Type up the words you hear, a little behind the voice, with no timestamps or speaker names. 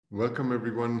Welcome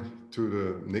everyone to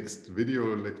the next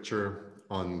video lecture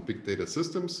on big data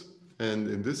systems. And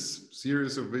in this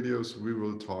series of videos, we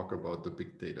will talk about the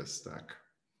big data stack.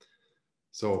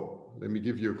 So let me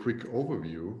give you a quick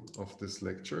overview of this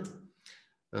lecture.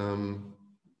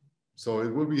 So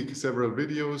it will be several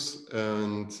videos,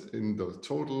 and in the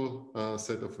total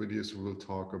set of videos, we will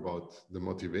talk about the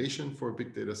motivation for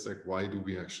big data stack. Why do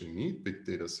we actually need big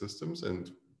data systems, and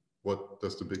what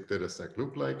does the big data stack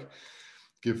look like?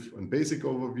 Give a basic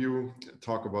overview,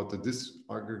 talk about the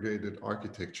disaggregated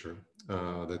architecture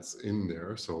that's in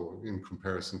there. So in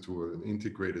comparison to an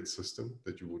integrated system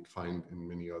that you would find in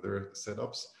many other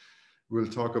setups. We'll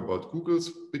talk about Google's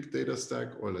big data stack,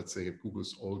 or let's say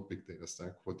Google's old big data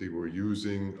stack, what they were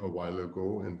using a while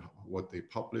ago and what they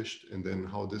published, and then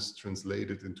how this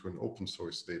translated into an open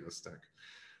source data stack.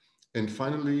 And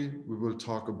finally, we will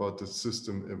talk about the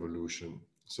system evolution.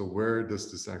 So where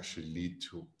does this actually lead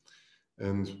to?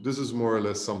 And this is more or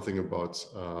less something about,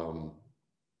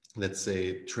 let's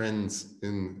say, trends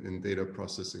in data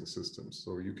processing systems.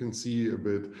 So you can see a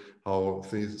bit how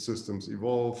systems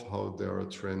evolve, how there are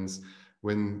trends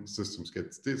when systems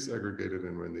get disaggregated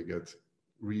and when they get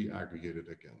reaggregated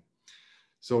again.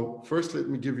 So first, let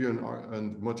me give you a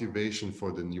motivation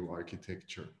for the new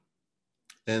architecture.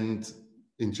 And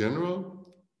in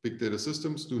general, big data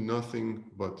systems do nothing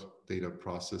but data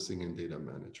processing and data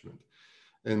management.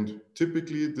 And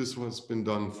typically this has been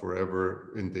done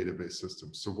forever in database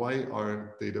systems. So why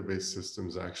are database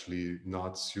systems actually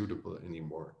not suitable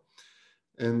anymore?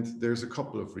 And there's a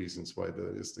couple of reasons why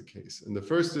that is the case. And the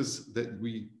first is that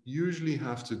we usually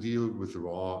have to deal with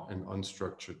raw and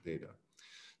unstructured data.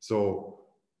 So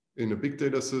in a big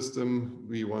data system,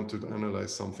 we want to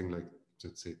analyze something like,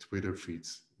 let's say, Twitter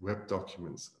feeds, web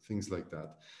documents, things like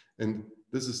that. And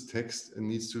this is text and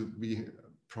needs to be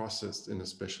processed in a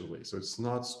special way. So it's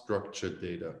not structured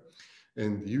data.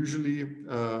 And usually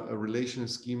a relational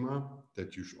schema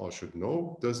that you all should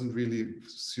know doesn't really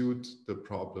suit the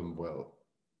problem well.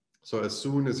 So as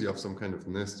soon as you have some kind of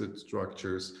nested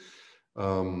structures,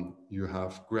 you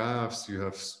have graphs, you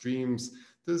have streams,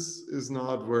 this is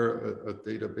not where a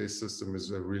database system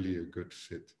is really a good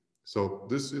fit. So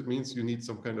this means you need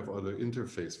some kind of other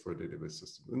interface for a database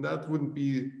system. And that wouldn't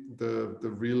be the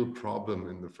real problem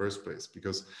in the first place,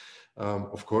 because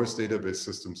of course, database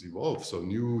systems evolve. So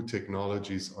new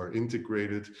technologies are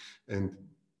integrated and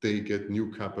they get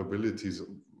new capabilities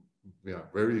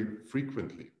very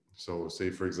frequently. So say,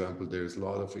 for example, there's a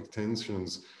lot of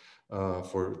extensions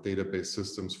for database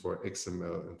systems for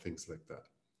XML and things like that.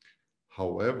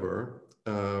 However,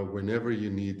 whenever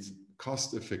you need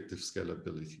cost-effective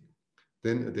scalability,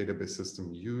 then a database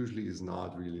system usually is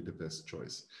not really the best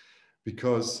choice.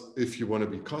 Because if you want to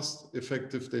be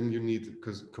cost-effective, then you need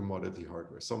commodity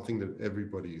hardware, something that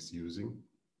everybody is using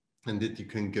and that you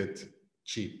can get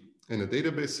cheap. And a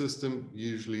database system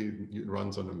usually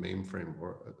runs on a mainframe,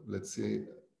 or let's say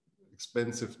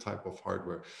expensive type of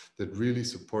hardware that really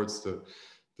supports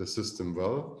the system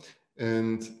well.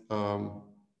 And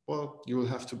well, you will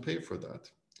have to pay for that.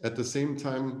 At the same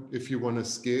time, if you want to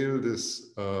scale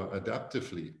this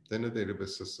adaptively, then a database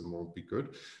system won't be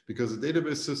good, because a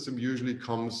database system usually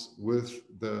comes with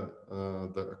the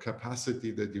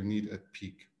capacity that you need at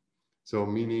peak. So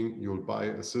meaning you'll buy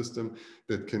a system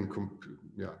that can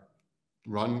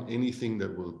run anything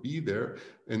that will be there,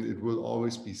 and it will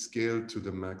always be scaled to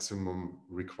the maximum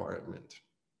requirement.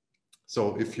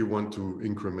 So if you want to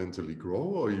incrementally grow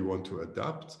or you want to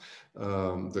adapt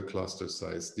the cluster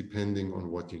size depending on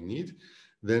what you need,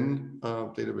 then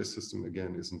database system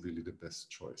again isn't really the best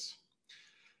choice.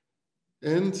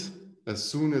 And as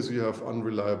soon as you have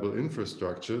unreliable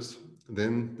infrastructures,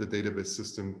 then the database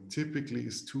system typically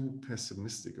is too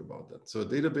pessimistic about that. So a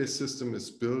database system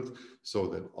is built so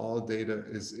that all data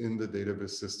is in the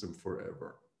database system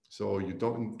forever. So you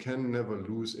can never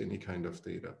lose any kind of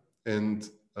data. And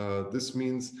this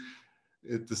means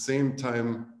at the same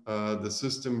time, the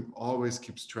system always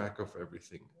keeps track of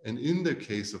everything. And in the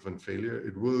case of a failure,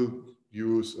 it will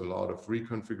use a lot of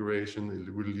reconfiguration.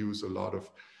 It will use a lot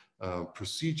of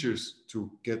procedures to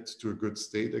get to a good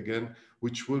state again,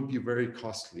 which will be very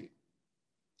costly.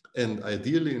 And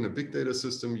ideally, in a big data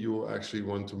system, you actually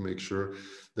want to make sure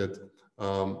that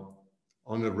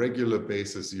on a regular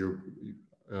basis, you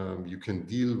can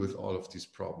deal with all of these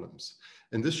problems.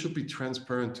 And this should be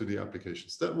transparent to the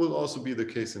applications. That will also be the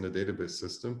case in a database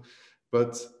system.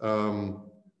 But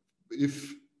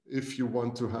if you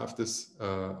want to have this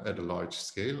at a large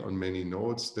scale on many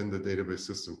nodes, then the database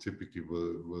system typically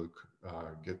will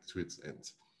get to its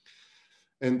end.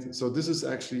 And so this is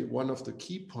actually one of the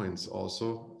key points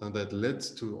also that led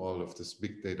to all of this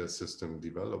big data system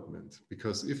development.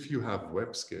 Because if you have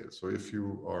web scale, so if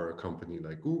you are a company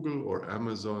like Google or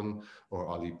Amazon or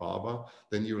Alibaba,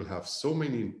 then you will have so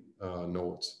many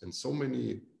nodes and so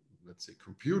many, let's say,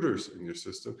 computers in your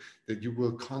system that you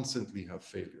will constantly have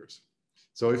failures.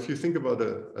 So if you think about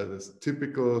a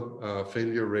typical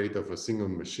failure rate of a single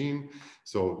machine,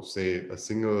 so say a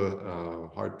single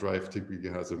hard drive typically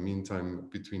has a mean time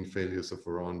between failures of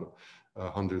around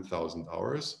 100,000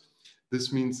 hours.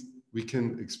 This means we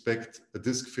can expect a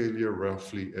disk failure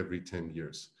roughly every 10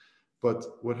 years. But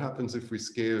what happens if we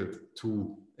scale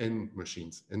to N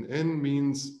machines? And N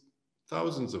means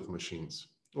thousands of machines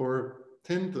or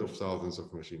tens of thousands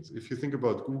of machines. If you think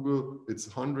about Google, it's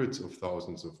hundreds of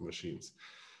thousands of machines.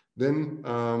 Then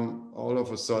all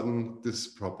of a sudden, this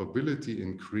probability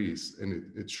increase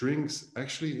and it shrinks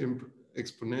actually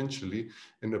exponentially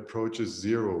and approaches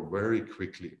zero very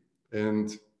quickly.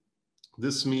 And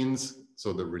this means,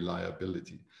 so the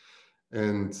reliability.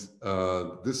 And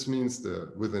this means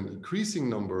that with an increasing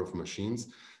number of machines,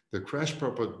 the crash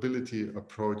probability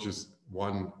approaches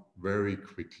 1 very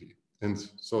quickly. And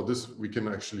so this, we can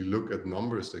actually look at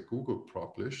numbers that Google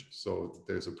published. So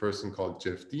there's a person called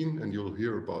Jeff Dean, and you'll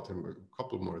hear about him a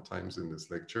couple more times in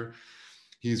this lecture.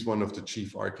 He's one of the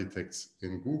chief architects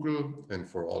in Google and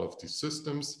for all of these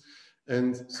systems.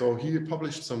 And so he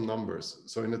published some numbers.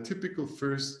 So in a typical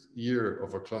first year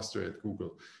of a cluster at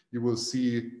Google, you will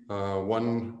see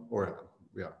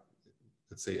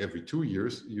let's say every 2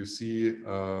 years, you see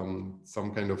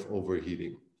some kind of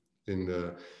overheating in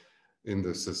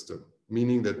the system,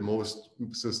 meaning that most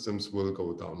systems will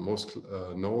go down. Most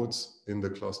nodes in the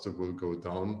cluster will go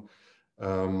down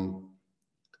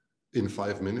in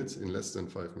 5 minutes, in less than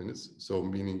 5 minutes. So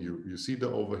meaning you see the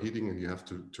overheating and you have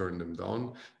to turn them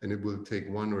down, and it will take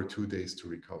 1 or 2 days to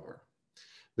recover.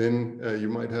 Then you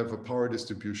might have a power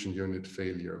distribution unit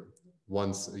failure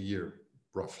once a year,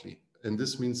 roughly. And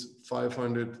this means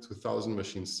 500 to 1,000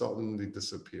 machines suddenly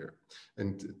disappear.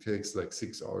 And it takes like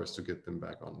 6 hours to get them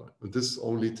back online. But this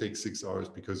only takes 6 hours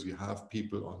because you have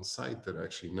people on site that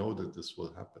actually know that this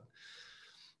will happen.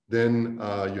 Then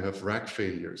you have rack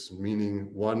failures,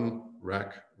 meaning one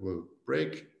rack will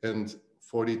break and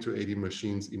 40 to 80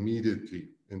 machines immediately.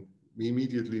 And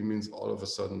immediately means all of a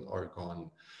sudden are gone.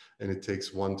 And it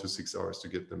takes 1 to 6 hours to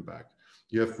get them back.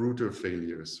 You have router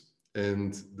failures.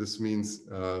 And this means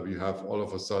you have all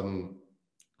of a sudden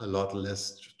a lot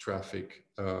less traffic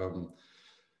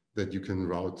that you can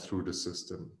route through the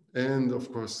system. And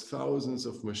of course, thousands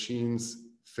of machines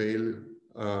fail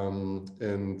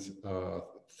and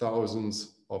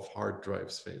thousands of hard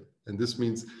drives fail. And this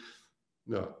means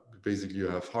basically you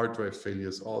have hard drive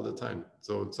failures all the time.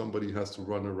 So somebody has to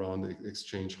run around and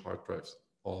exchange hard drives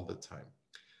all the time.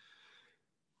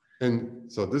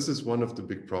 And so this is one of the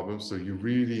big problems. So you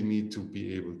really need to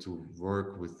be able to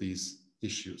work with these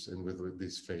issues and with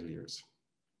these failures.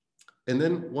 And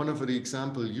then one of the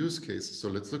example use cases, so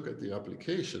let's look at the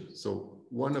application. So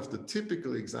one of the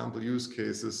typical example use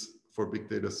cases for big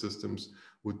data systems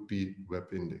would be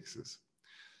web indexes.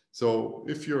 So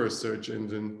if you're a search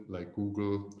engine like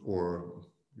Google, or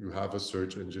you have a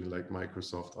search engine like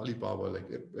Microsoft, Alibaba, like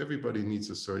everybody needs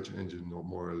a search engine, no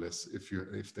more or less,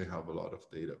 if they have a lot of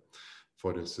data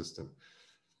for their system.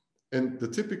 And the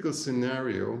typical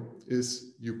scenario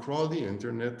is you crawl the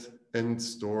internet and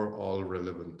store all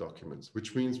relevant documents,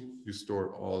 which means you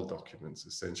store all documents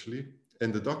essentially.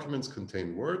 And the documents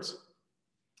contain words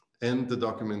and the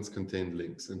documents contain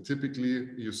links. And typically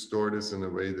you store this in a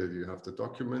way that you have the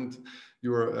document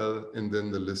URL and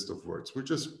then the list of words,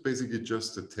 which is basically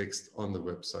just the text on the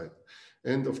website.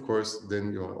 And of course,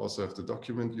 then you also have the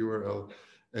document URL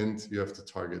and you have the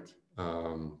target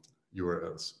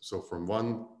URLs. So from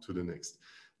one to the next.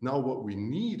 Now, what we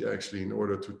need actually in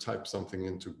order to type something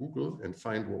into Google and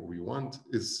find what we want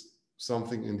is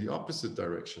something in the opposite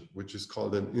direction, which is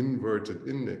called an inverted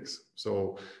index.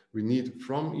 So we need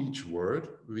from each word,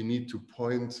 we need to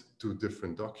point to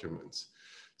different documents.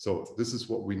 So this is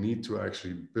what we need to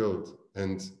actually build.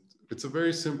 And it's a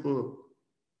very simple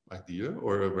idea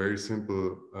or a very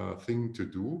simple thing to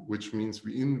do, which means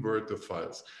we invert the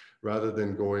files rather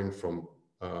than going from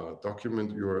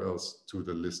document URLs to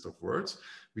the list of words.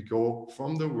 We go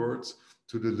from the words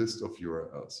to the list of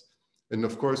URLs. And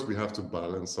of course, we have to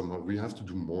balance somehow. We have to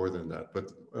do more than that.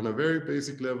 But on a very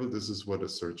basic level, this is what a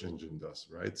search engine does,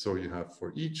 right? So you have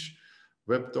for each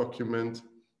web document,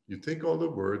 you take all the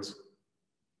words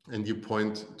and you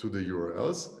point to the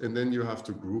URLs, and then you have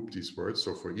to group these words.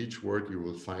 So for each word, you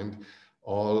will find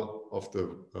all of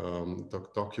the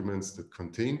documents that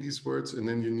contain these words, and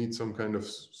then you need some kind of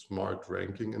smart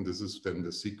ranking, and this is then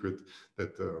the secret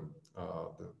that the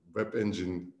web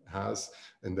engine has,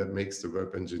 and that makes the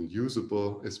web engine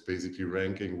usable, is basically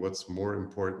ranking what's more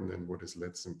important and what is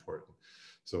less important.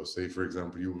 So say, for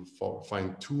example, you will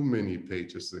find too many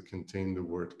pages that contain the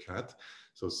word cat,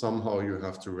 so somehow you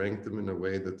have to rank them in a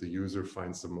way that the user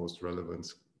finds the most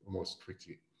relevance most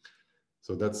quickly.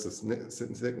 So that's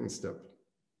the second step.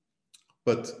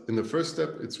 But in the first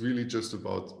step, it's really just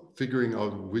about figuring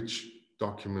out which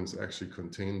documents actually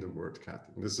contain the word cat.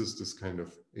 And this is this kind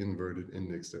of inverted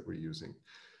index that we're using.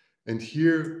 And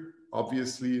here,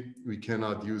 obviously, we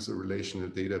cannot use a relational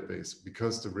database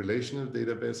because the relational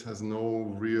database has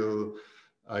no real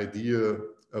idea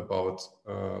about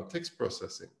text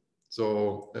processing.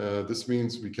 So this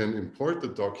means we can import the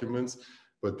documents,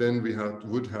 but then we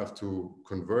would have to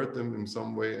convert them in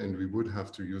some way, and we would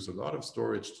have to use a lot of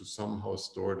storage to somehow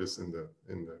store this in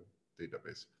the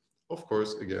database. Of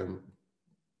course, again,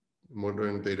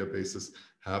 modern databases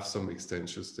have some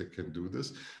extensions that can do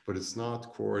this, but it's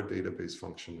not core database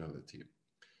functionality.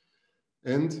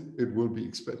 And it will be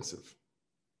expensive.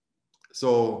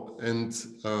 So, and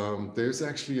there's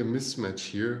actually a mismatch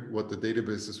here, what the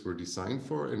databases were designed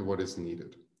for and what is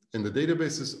needed. And the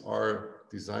databases are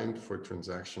designed for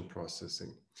transaction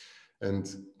processing. And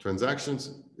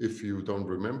transactions, if you don't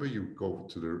remember, you go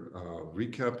to the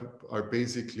recap, are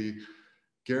basically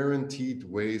guaranteed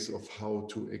ways of how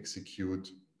to execute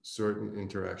certain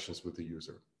interactions with the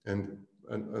user. And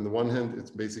on the one hand,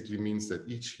 it basically means that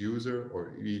each user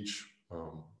or each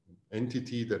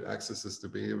entity that accesses the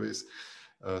database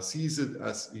sees it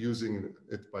as using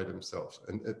it by themselves.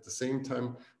 And at the same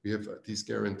time, we have these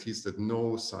guarantees that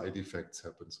no side effects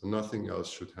happen. So nothing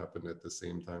else should happen at the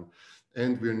same time.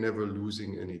 And we're never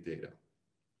losing any data.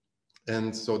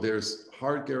 And so there's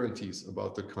hard guarantees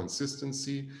about the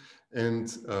consistency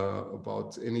and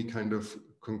about any kind of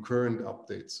concurrent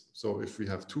updates. So if we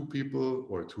have two people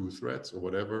or two threads or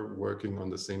whatever working on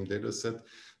the same data set,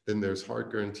 then there's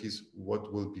hard guarantees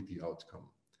what will be the outcome.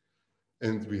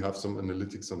 And we have some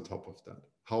analytics on top of that.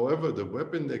 However, the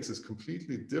web index is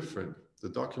completely different. The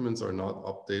documents are not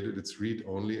updated, it's read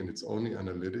only, and it's only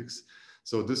analytics.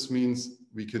 So this means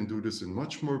we can do this in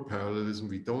much more parallelism.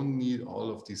 We don't need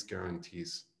all of these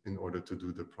guarantees in order to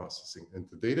do the processing. And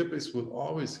the database will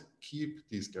always keep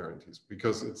these guarantees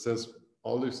because it says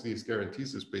all of these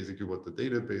guarantees is basically what the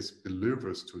database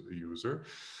delivers to the user.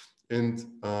 And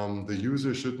the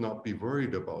user should not be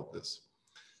worried about this.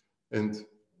 And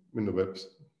in the web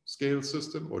scale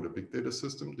system or the big data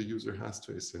system, the user has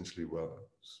to essentially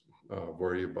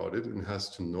worry about it and has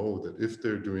to know that if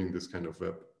they're doing this kind of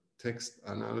web text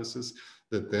analysis,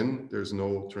 that then there's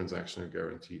no transactional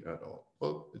guarantee at all.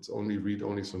 Well, it's only read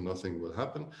only, so nothing will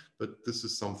happen, but this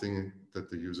is something that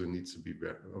the user needs to be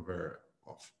aware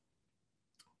of.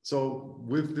 So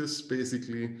with this,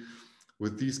 basically,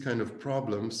 with these kind of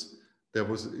problems, there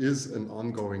is an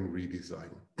ongoing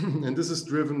redesign. And this is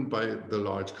driven by the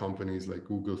large companies like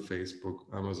Google, Facebook,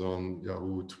 Amazon,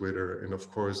 Yahoo, Twitter, and of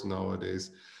course,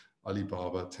 nowadays,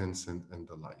 Alibaba, Tencent, and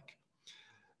the like.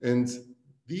 And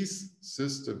these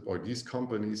systems or these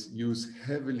companies use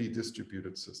heavily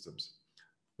distributed systems,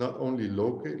 not only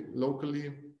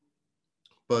locally,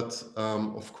 but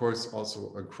of course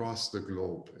also across the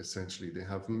globe. Essentially, they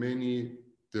have many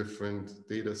different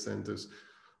data centers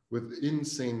with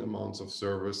insane amounts of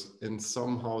servers, and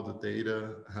somehow the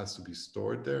data has to be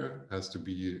stored there, has to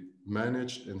be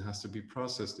managed, and has to be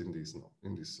processed in these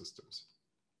systems.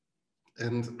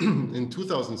 And in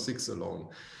 2006 alone,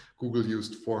 Google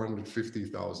used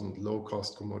 450,000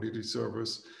 low-cost commodity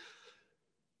servers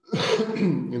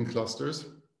in clusters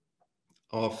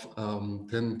of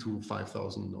 10 to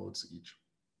 5,000 nodes each.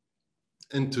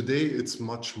 And today it's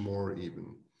much more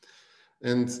even.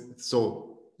 And so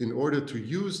in order to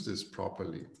use this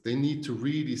properly, they need to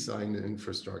redesign the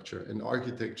infrastructure and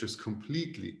architectures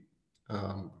completely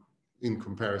in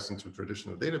comparison to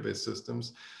traditional database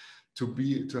systems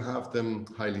to have them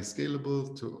highly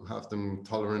scalable, to have them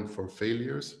tolerant for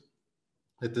failures.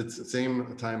 At the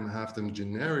same time, have them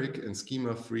generic and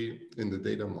schema-free in the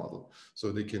data model.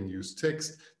 So they can use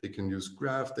text, they can use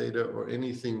graph data or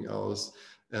anything else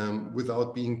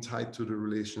without being tied to the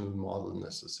relational model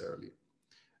necessarily.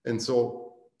 And so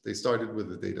they started with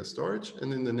the data storage,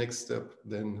 and in the next step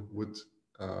then would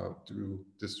do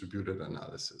distributed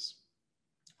analysis.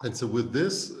 And so with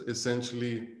this,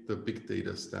 essentially, the big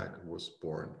data stack was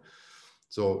born.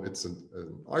 So it's an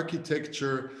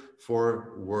architecture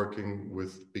for working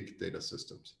with big data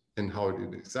systems. And how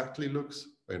it exactly looks,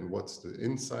 and what's the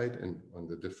insight and on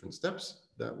the different steps,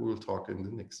 that we'll talk in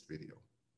the next video.